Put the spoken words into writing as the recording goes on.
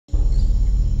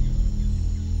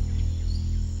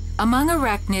Among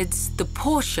arachnids, the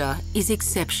Portia is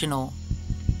exceptional.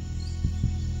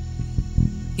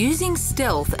 Using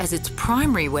stealth as its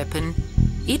primary weapon,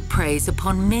 it preys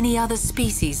upon many other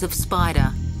species of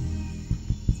spider.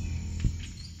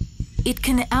 It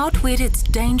can outwit its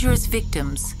dangerous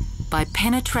victims by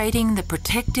penetrating the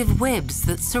protective webs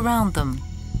that surround them.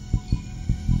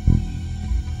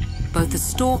 Both a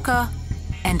stalker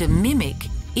and a mimic,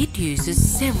 it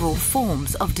uses several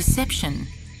forms of deception.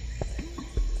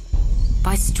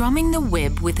 By strumming the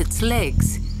web with its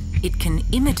legs, it can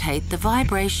imitate the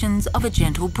vibrations of a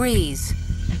gentle breeze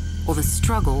or the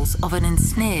struggles of an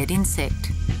ensnared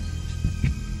insect.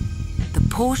 The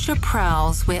Portia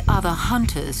prowls where other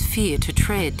hunters fear to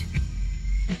tread.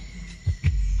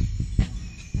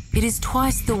 It is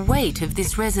twice the weight of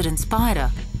this resident spider,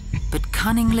 but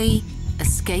cunningly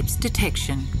escapes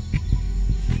detection.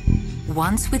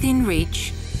 Once within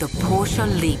reach, the Portia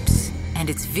leaps and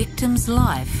its victim's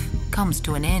life comes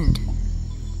to an end.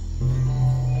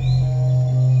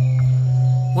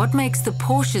 What makes the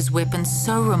Portia's weapon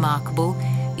so remarkable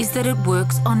is that it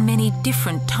works on many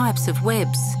different types of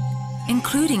webs,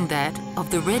 including that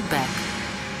of the redback,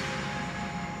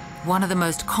 one of the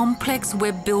most complex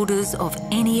web builders of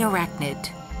any arachnid.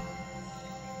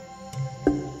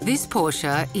 This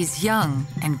Portia is young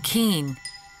and keen,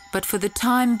 but for the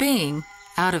time being,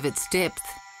 out of its depth.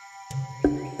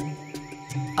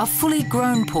 A fully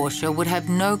grown Portia would have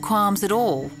no qualms at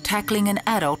all tackling an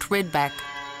adult redback,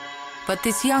 but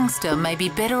this youngster may be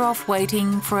better off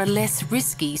waiting for a less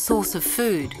risky source of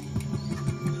food.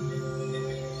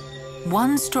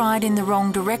 One stride in the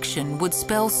wrong direction would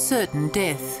spell certain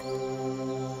death.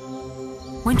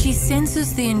 When she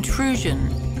senses the intrusion,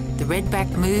 the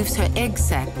redback moves her egg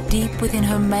sac deep within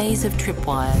her maze of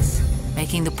tripwires,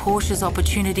 making the Portia's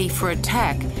opportunity for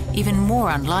attack even more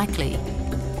unlikely.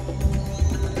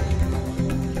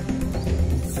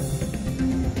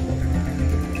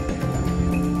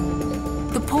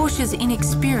 The Portia's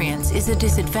inexperience is a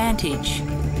disadvantage,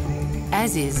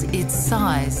 as is its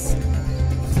size.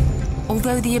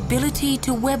 Although the ability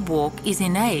to web walk is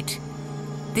innate,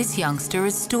 this youngster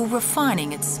is still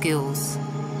refining its skills.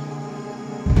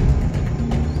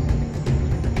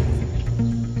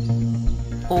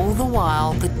 All the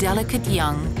while, the delicate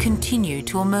young continue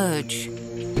to emerge.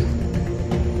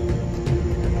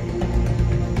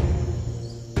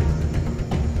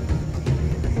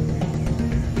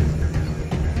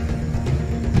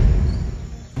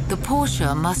 The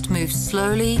Portia must move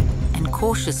slowly and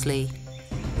cautiously,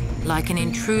 like an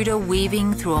intruder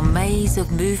weaving through a maze of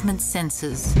movement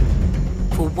sensors,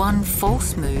 for one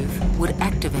false move would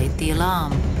activate the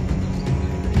alarm.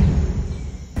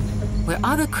 Where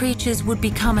other creatures would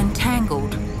become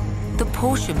entangled, the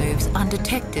Portia moves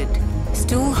undetected,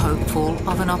 still hopeful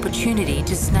of an opportunity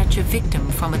to snatch a victim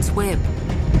from its web.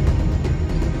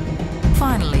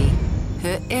 Finally,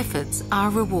 her efforts are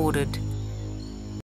rewarded.